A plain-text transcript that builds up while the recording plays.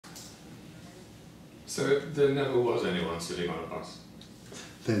So there never was anyone sitting on a bus?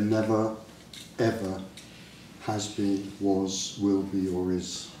 There never, ever has been, was, will be, or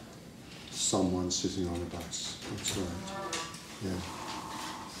is someone sitting on a bus. That's right. Yeah.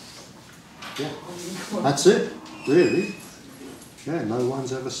 Yeah. That's it, really. Yeah, no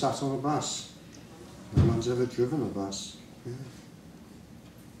one's ever sat on a bus. No one's ever driven a bus. Yeah.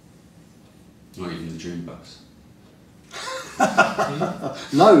 Not even the dream bus.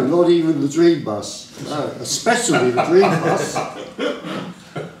 No, not even the dream bus. No, especially the dream bus.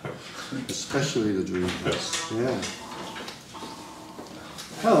 Especially the dream bus. Yeah.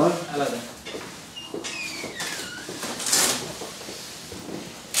 Hello. Hello there.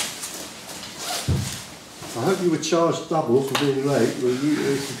 I hope you were charged double for being late.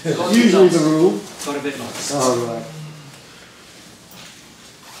 Well, usually the rule. Got a bit lost. Oh, right.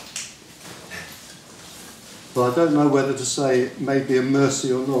 But I don't know whether to say it may be a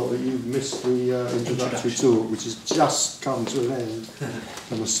mercy or not that you've missed the introductory talk, which has just come to an end.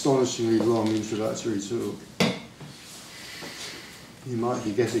 An astonishingly long introductory talk. You might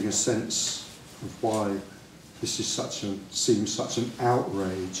be getting a sense of why this is seems such an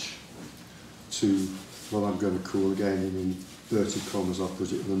outrage to what I'm going to call, again in inverted commas, I'll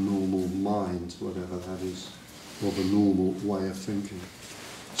put it, the normal mind, whatever that is, or the normal way of thinking.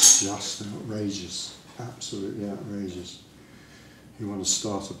 It's just outrageous. Absolutely outrageous. You want to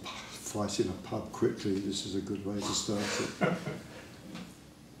start a fight in a pub quickly, this is a good way to start it.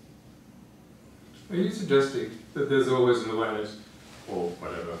 Are you suggesting that there's always an awareness, or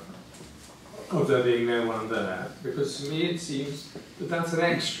whatever, of there being no one there? Because to me it seems that that's an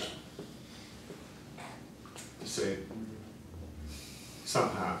extra. You see,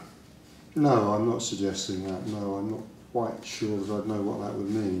 somehow. No, I'm not suggesting that. No, I'm not quite sure that I know what that would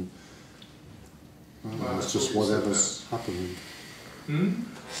mean. Well, it's just whatever's happening. Hmm?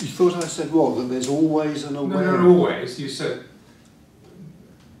 You thought I said what? That there's always an awareness? No, not always. You said,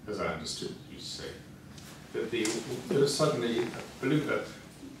 as I understood you say, that there was suddenly a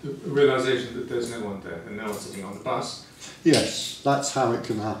realization that there's no one there and no one sitting on the bus. Yes, that's how it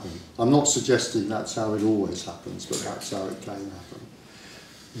can happen. I'm not suggesting that's how it always happens, but that's how it can happen.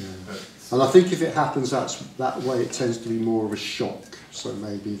 Yeah. And I think if it happens that way, it tends to be more of a shock. So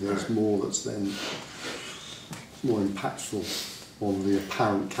maybe there's more that's then more impactful on the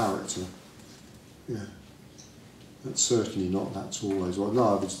apparent character. Yeah. That's certainly not that's always. Well, no,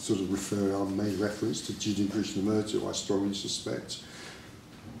 I would sort of I made reference to Jiddu Krishnamurti. I strongly suspect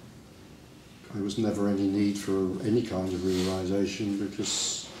there was never any need for any kind of realisation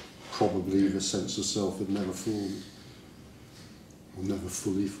because probably the sense of self had never formed, or never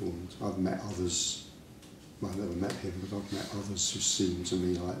fully formed. I've met others, well, I've never met him, but I've met others who seem to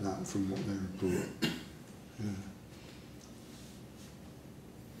me like that from what they report. Yeah.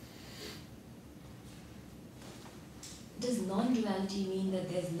 Does non-duality mean that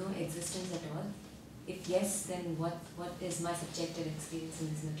there's no existence at all? If yes, then what is my subjective experience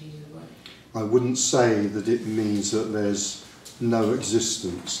in this material world? I wouldn't say that it means that there's no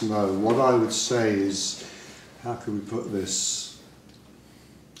existence. No, what I would say is, how can we put this?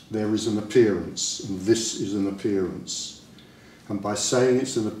 There is an appearance, and this is an appearance. And by saying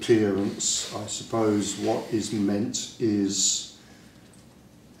it's an appearance, I suppose what is meant is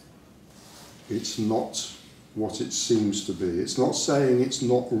it's not what it seems to be. It's not saying it's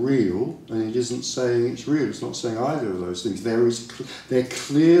not real, and it isn't saying it's real. It's not saying either of those things. There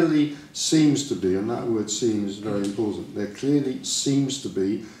clearly seems to be, and that word seems very important, there clearly seems to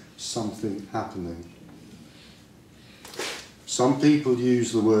be something happening. Some people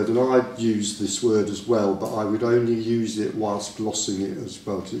use the word, and I use this word as well, but I would only use it whilst glossing it as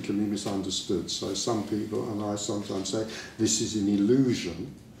well, because it can be misunderstood. So some people, and I sometimes say, this is an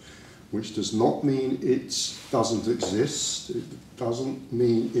illusion, which does not mean it doesn't exist. It doesn't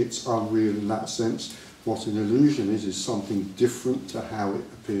mean it's unreal in that sense. What an illusion is something different to how it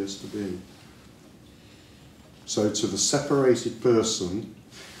appears to be. So to the separated person,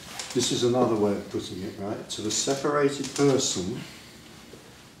 this is another way of putting it, right? To the separated person,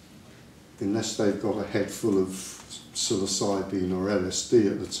 unless they've got a head full of psilocybin or LSD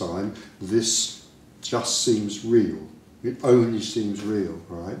at the time, this just seems real. It only seems real,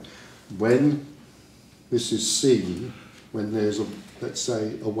 right? When this is seen, when there's a, let's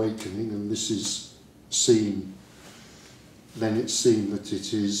say, awakening, and this is seen, then it's seen that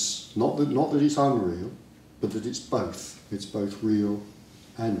it is, not that it's unreal, but that it's both. It's both real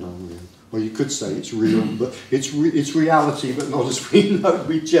and unreal. Or you could say it's real, but it's reality, but not as we know,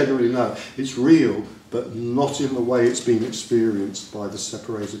 we generally know. It's real, but not in the way it's been experienced by the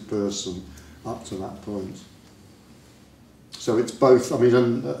separated person up to that point. So it's both, I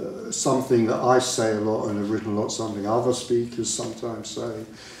mean, something that I say a lot and have written a lot, something other speakers sometimes say,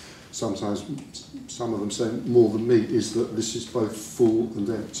 sometimes some of them say more than me, is that this is both full and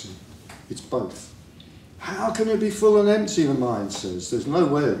empty. It's both. How can it be full and empty, the mind says? There's no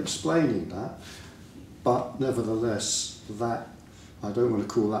way of explaining that. But nevertheless, that, I don't want to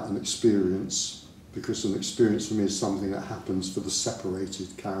call that an experience, because an experience for me is something that happens for the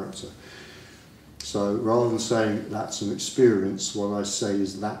separated character. So rather than saying that's an experience, what I say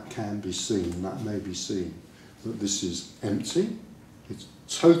is that can be seen, that may be seen. That this is empty, it's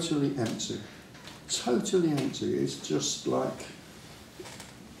totally empty. Totally empty. It's just like,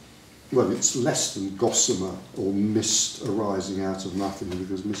 well, it's less than gossamer or mist arising out of nothing,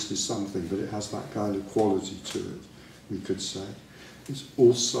 because mist is something, but it has that kind of quality to it, we could say. It's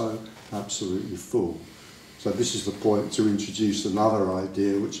also absolutely full. So this is the point to introduce another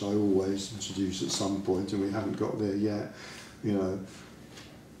idea, which I always introduce at some point, and we haven't got there yet. You know,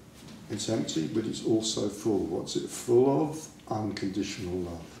 it's empty, but it's also full. What's it full of? Unconditional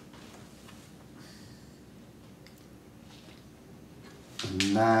love.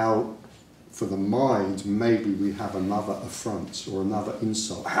 And now, for the mind, maybe we have another affront or another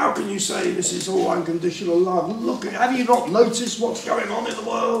insult. How can you say this is all unconditional love? Look, have you not noticed what's going on in the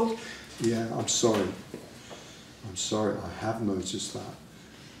world? Yeah, I'm sorry. I'm sorry, I have noticed that.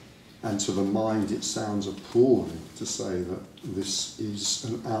 And to the mind it sounds appalling to say that this is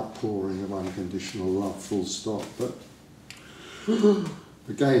an outpouring of unconditional love, full stop. But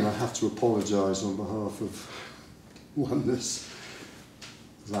again, I have to apologise on behalf of oneness.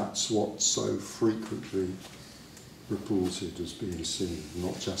 That's what's so frequently reported as being seen,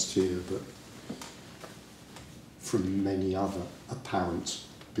 not just here, but from many other apparent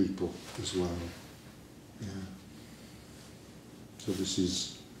people as well. Yeah. So this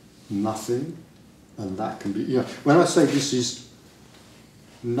is nothing, and that can be, you know, when I say this is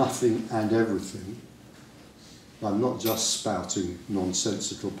nothing and everything, I'm not just spouting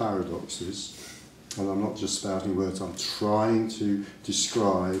nonsensical paradoxes, and I'm not just spouting words, I'm trying to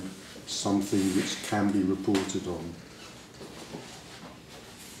describe something which can be reported on.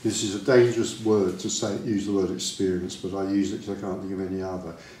 This is a dangerous word to say, use the word experience, but I use it because I can't think of any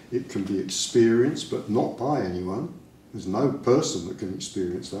other. It can be experienced, but not by anyone. There's no person that can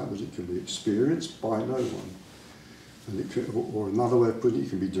experience that, but it can be experienced by no one. And it can, or another way of putting it, it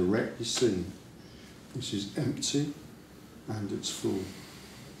can be directly seen. This is empty and it's full.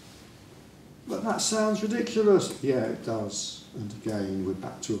 But that sounds ridiculous. Yeah, it does. And again, we're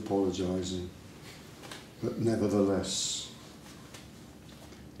back to apologising. But nevertheless,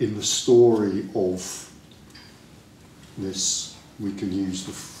 in the story of this, we can use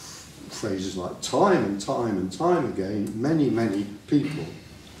the phrases like time and time and time again. Many, many people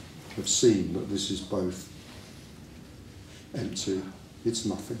have seen that this is both empty, it's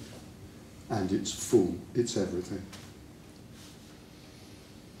nothing, and it's full, it's everything.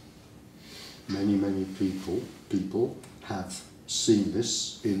 Many, many people have seen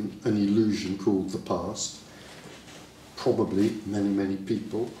this in an illusion called the past. Probably many, many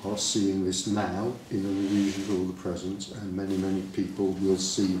people are seeing this now in an illusion called the present, and many, many people will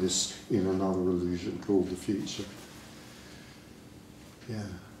see this in another illusion called the future.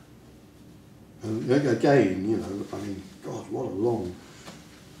 Yeah. And again, you know, I mean, God, what a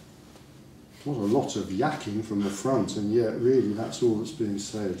lot of yakking from the front, and yet really that's all that's being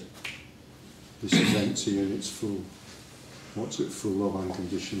said. This is empty and it's full. What's it full of?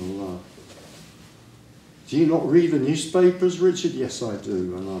 Unconditional love. Do you not read the newspapers, Richard? Yes, I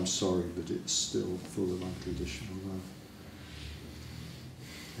do, and I'm sorry, but it's still full of unconditional love.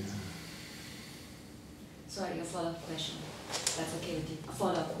 Yeah. Sorry, a follow-up question. That's okay with you? A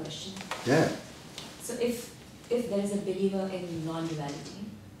follow-up question. Yeah. So if there is a believer in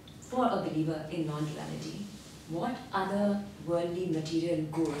non-duality, for a believer in non-duality, what other worldly material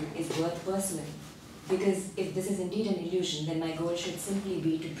goal is worth pursuing? Because if this is indeed an illusion, then my goal should simply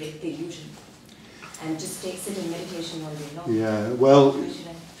be to break the illusion and just sit in meditation all day long. Yeah, well,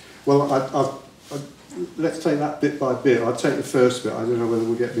 let's take that bit by bit. I'll take the first bit. I don't know whether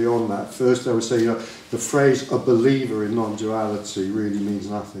we'll get beyond that. First, I would say, you know, the phrase "a believer in non-duality" really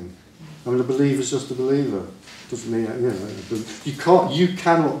means nothing. I mean, a believer is just a believer. Doesn't mean, you know, you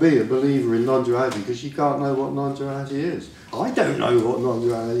cannot be a believer in non-duality because you can't know what non-duality is. I don't know what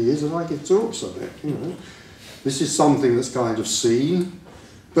non-duality is, and I give talks on it. You know, this is something that's kind of seen,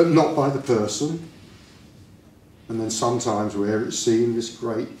 but not by the person. And then sometimes where it's seen, this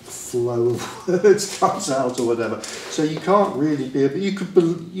great flow of words comes out or whatever. So you can't really be you could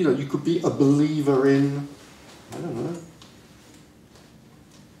be a believer in, I don't know,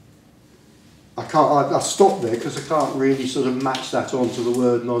 I stopped there because I can't really sort of match that onto the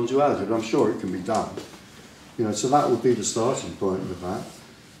word non-duality, but I'm sure it can be done. You know, so that would be the starting point with that.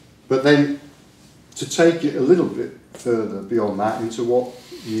 But then to take it a little bit further beyond that into what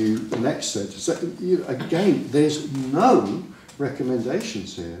you next said, so, again, there's no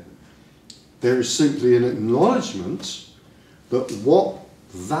recommendations here. There is simply an acknowledgement that what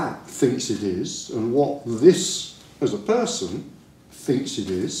that thinks it is and what this, as a person, thinks it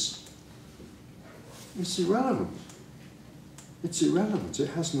is, it's irrelevant. It's irrelevant. It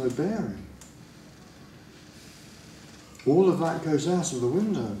has no bearing. All of that goes out of the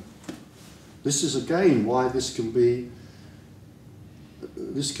window. This is again why this can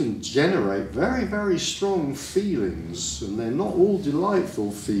generate very, very strong feelings, and they're not all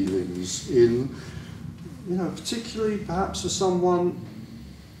delightful feelings in, you know, particularly perhaps for someone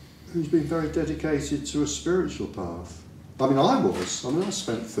who's been very dedicated to a spiritual path. I mean, I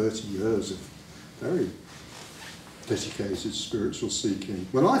spent 30 years of very dedicated spiritual seeking.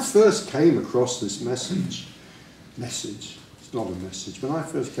 When I first came across this message, it's not a message, when I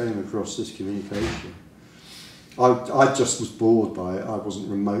first came across this communication, I just was bored by it. I wasn't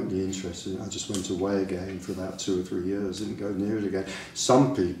remotely interested. I just went away again for about 2 or 3 years, didn't go near it again.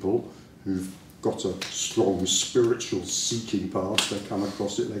 Some people who've got a strong spiritual seeking path, they come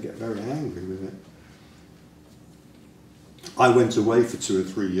across it, they get very angry with it. I went away for 2 or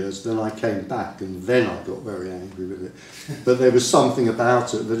 3 years, then I came back, and then I got very angry with it. But there was something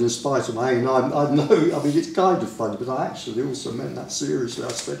about it that, in spite of my anger, I know, I mean, it's kind of funny, but I actually also meant that seriously. I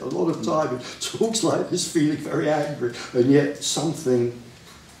spent a lot of time in talks like this feeling very angry, and yet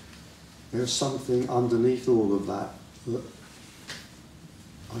there's something underneath all of that that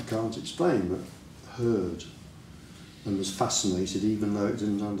I can't explain, but heard and was fascinated even though it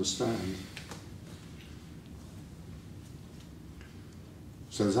didn't understand.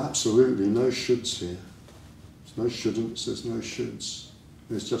 So there's absolutely no shoulds here. There's no shouldn'ts, there's no shoulds.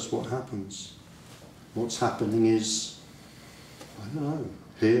 There's just what happens. What's happening is, I don't know,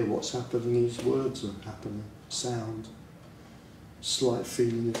 here what's happening is words are happening, sound, slight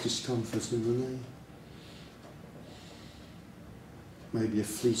feeling of discomfort in the knee. Maybe a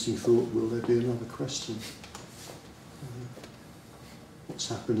fleeting thought, will there be another question? What's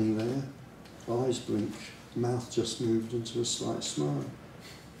happening there? Eyes blink, mouth just moved into a slight smile.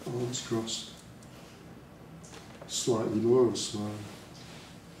 Arms crossed, slightly more of a smile.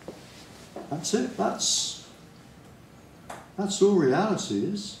 That's it, that's all reality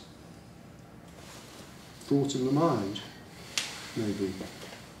is. Thought in the mind, maybe.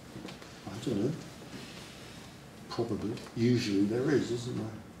 I don't know. Probably. Usually there is, isn't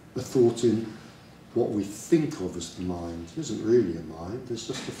there? A thought in what we think of as the mind isn't really a mind, there's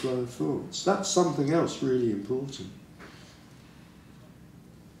just a flow of thoughts. That's something else really important.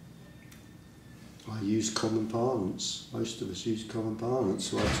 I use common parlance. Most of us use common parlance,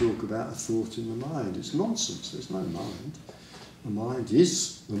 so I talk about a thought in the mind. It's nonsense, there's no mind. The mind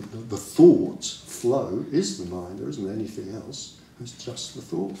is, the thought flow is the mind, there isn't anything else. It's just the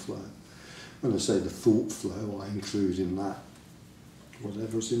thought flow. When I say the thought flow, I include in that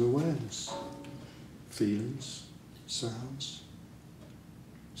whatever's in awareness. Feelings, sounds,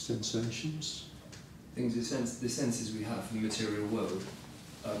 sensations. Things, the senses we have from the material world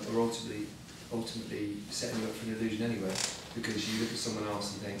are ultimately setting you up for an illusion anyway, because you look at someone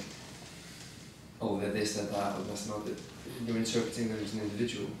else and think, oh, they're this, they're that, or that's not. You're interpreting them as an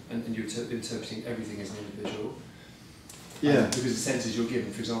individual, and you're interpreting everything as an individual. Yeah. Because the senses you're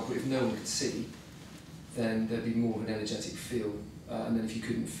given, for example, if no one could see, then there'd be more of an energetic feel. And then if you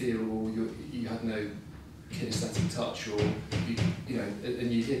couldn't feel, or you had no kinesthetic touch, or you know,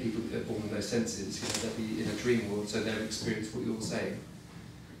 and you hear people that are born with those senses, you know, they'll be in a dream world, so they'll experience what you're saying.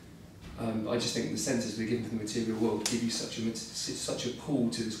 I just think the senses we're given from the material world give you such a pull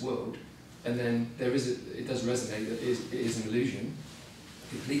to this world, and then it does resonate that it is an illusion,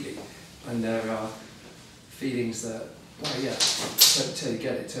 completely, and there are feelings that, well, yeah, totally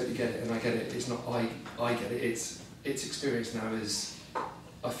get it, and I get it. It's not I get it. It's experienced now as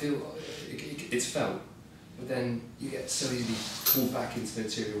I feel it's felt, but then you get so easily pulled back into the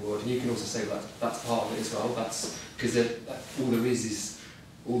material world, and you can also say that's part of it as well. That's because all there is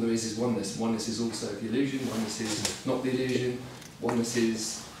oneness. Oneness is also the illusion. Oneness is not the illusion. Oneness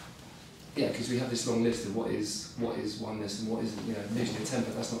is because we have this long list of what is oneness and what is illusion and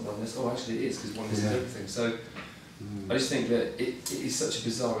temper. That's not oneness. Oh, actually it is, because oneness is everything. So I just think that it is such a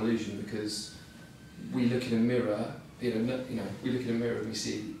bizarre illusion, because we look in a mirror, we look in a mirror and we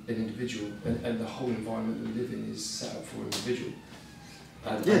see an individual, and the whole environment that we live in is set up for an individual.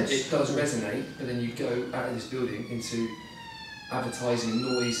 And it does resonate, but then you go out of this building into advertising and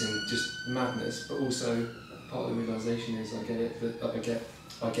noise and just madness, but also part of the realisation is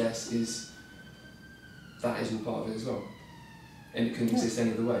I guess is that is all part of it as well, and it couldn't exist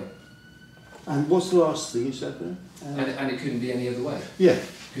any other way. And what's the last thing you said there? And it couldn't be any other way. Yeah,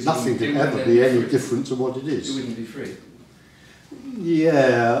 'Cause nothing it can wouldn't ever then be any free. different to what it It is. wouldn't be free.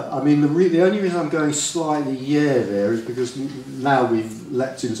 Yeah, I mean, the only reason I'm going slightly there is because now we've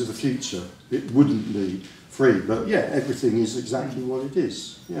leapt into the future. It wouldn't be free, but yeah, everything is exactly what it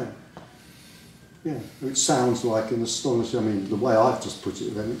is. Yeah. Yeah, it sounds like an astonishing, I mean, the way I've just put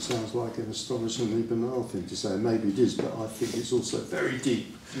it then, it sounds like an astonishingly banal thing to say. Maybe it is, but I think it's also very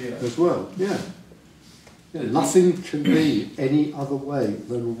deep as well. Yeah. Yeah, nothing can be any other way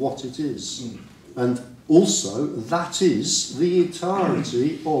than what it is. And also, that is the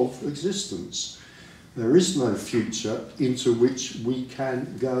entirety of existence. There is no future into which we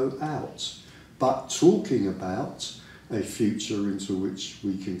can go out. But talking about a future into which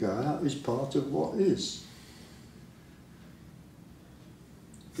we can go out is part of what is.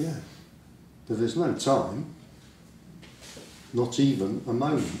 Yeah. But there's no time, not even a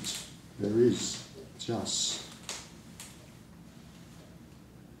moment. There is just.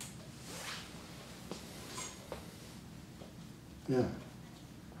 Yeah.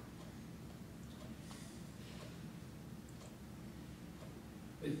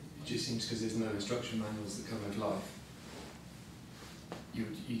 It just seems because there's no instruction manuals that come with life. You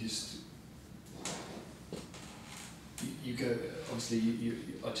just you go, obviously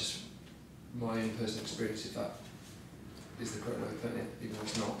I just, my own personal experience, if that is the correct way of putting it, even though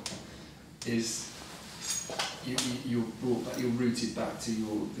it's not, is you're brought back, you're rooted back to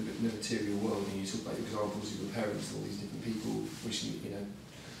the material world, and you talk about your examples of your parents, all these different people wishing,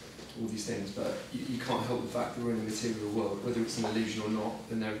 all these things, but you can't help the fact that we're in a material world, whether it's an illusion or not,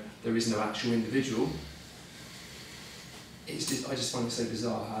 and there is no actual individual. It's just, I just find it so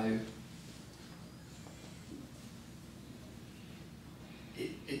bizarre how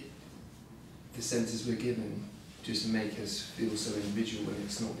the senses we're given just make us feel so individual when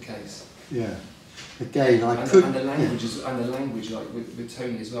it's not the case. Yeah. Again, And the language, like with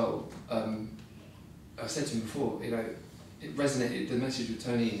Tony as well. I said to him before, it resonated. The message with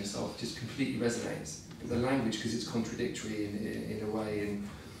Tony and yourself just completely resonates. The language, because it's contradictory in a way,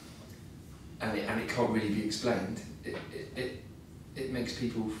 and it can't really be explained. It makes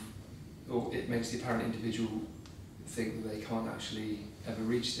people, or it makes the apparent individual think that they can't actually ever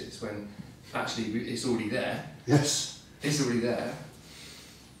reach this, when actually it's already there. yes. It's already there.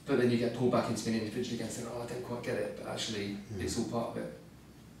 But then you get pulled back into being an individual again, saying, "Oh, I don't quite get it," but actually it's all part of it.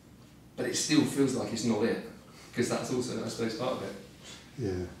 But it still feels like it's not it, because that's also, I suppose, part of it.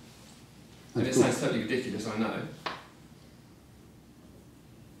 Yeah. And it sounds totally ridiculous, I know.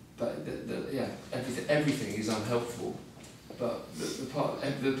 But everything is unhelpful. But the part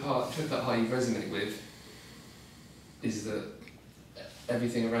that I resonate with is that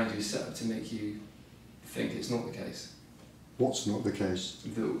everything around you is set up to make you think it's not the case. What's not the case?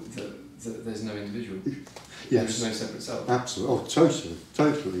 That there's no individual. Yes. There's no separate self. Absolutely. Oh,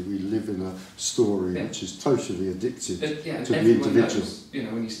 totally. We live in a story which is totally addicted And to the everyone individual. knows,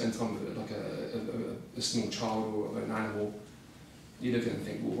 when you spend time with like a small child or an animal, you look at it and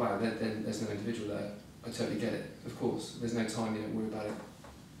think, well, wow, there's no individual there. I totally get it. Of course, there's no time, you don't worry about it.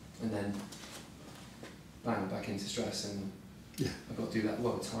 And then, bang, back into stress, and I've got to do that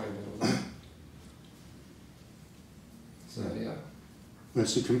time and all that. So, yeah.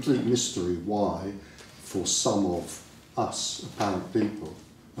 It's a complete mystery why, for some of us apparent people,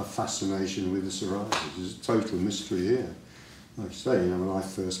 a fascination with this arises. There's a total mystery here. Like I say, when I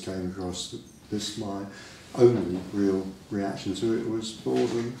first came across this, my only real reaction to it was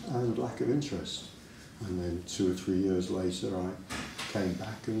boredom and lack of interest. And then 2 or 3 years later, I came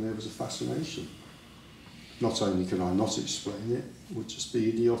back and there was a fascination. Not only can I not explain it, it would just be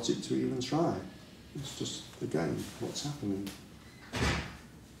idiotic to even try. It's just, again, what's happening.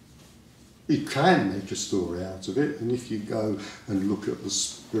 You can make a story out of it, and if you go and look at the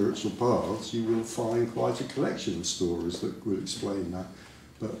spiritual paths, you will find quite a collection of stories that will explain that.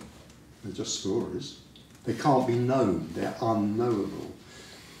 But they're just stories. They can't be known, they're unknowable.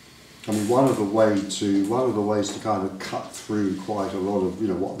 I mean, one of the ways to kind of cut through quite a lot of,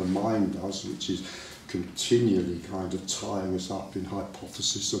 what the mind does, which is continually kind of tying us up in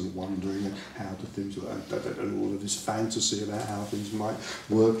hypothesis and wondering and how do things work, and all of this fantasy about how things might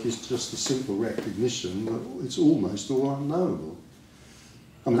work, is just a simple recognition that it's almost all unknowable.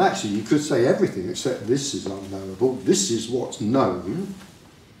 I mean, actually, you could say everything except this is unknowable. This is what's known.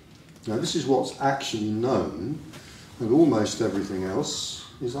 Now, this is what's actually known, and almost everything else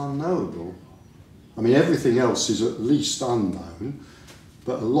is unknowable. I mean, everything else is at least unknown,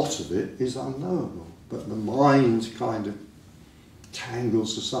 but a lot of it is unknowable. But the mind kind of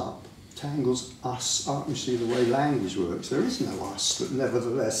tangles us up. You see the way language works. There is no us, but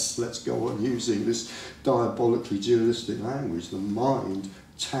nevertheless, let's go on using this diabolically dualistic language. The mind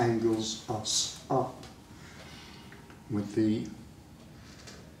tangles us up with the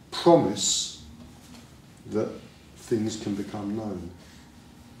promise that things can become known,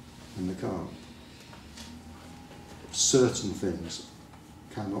 and they can't. Certain things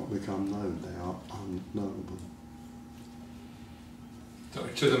cannot become known, they are unknowable.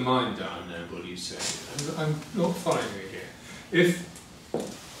 Sorry, to the mind are unknowable, you say. I'm not following you here.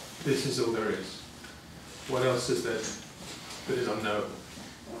 If this is all there is, what else is there that is unknowable?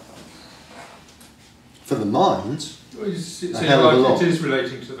 For the mind, Well, it seems hell of a lot. like it is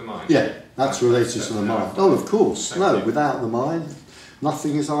relating to the mind. yeah, that's related to the mind. Oh, of course. Thank No, you. without the mind,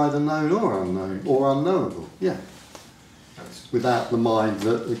 nothing is either known or unknown, or unknowable. Yeah. That's- Without the mind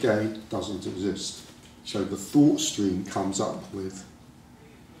that, again, doesn't exist. So the thought stream comes up with,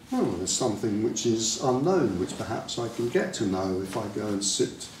 oh, there's something which is unknown, which perhaps I can get to know if I go and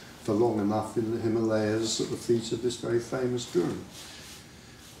sit for long enough in the Himalayas at the feet of this very famous guru.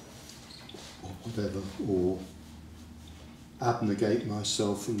 Or whatever, or abnegate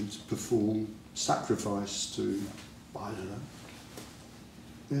myself and perform sacrifice to, I don't know.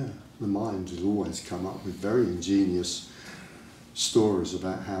 Yeah, the mind has always come up with very ingenious stories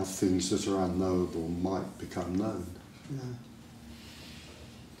about how things that are unknowable might become known. Yeah.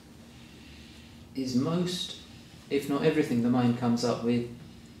 Is most, if not everything, the mind comes up with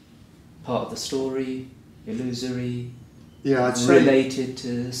part of the story, illusory, Yeah, I'd say. related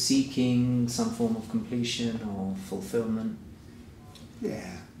to seeking some form of completion or fulfillment?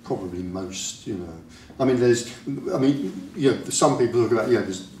 Yeah, probably most. I mean, some people talk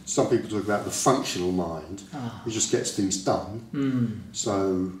about. Some people talk about the functional mind, who just gets things done.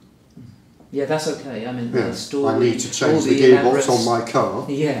 So. Yeah, that's okay. I mean, Yeah, the story. I need to change all the gearbox elaborate- on my car.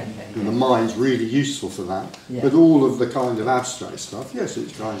 Yeah. And the mind's really useful for that. Yeah. But all of the kind of abstract stuff, yes,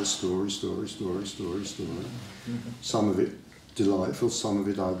 it's kind of story. Some of it delightful, some of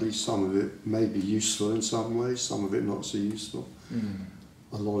it ugly, some of it maybe useful in some ways, some of it not so useful.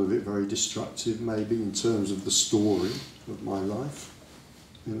 A lot of it very destructive, maybe, in terms of the story of my life,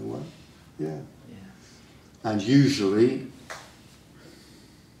 in a way. Yeah. And usually,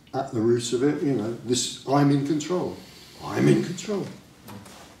 at the root of it, this, I'm in control. I'm in control.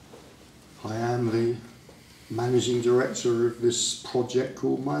 I am the managing director of this project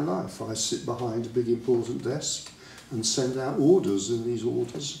called my life. I sit behind a big important desk and send out orders, and these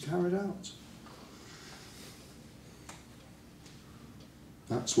orders are carried out.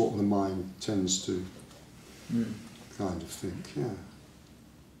 That's what the mind tends to kind of think, yeah.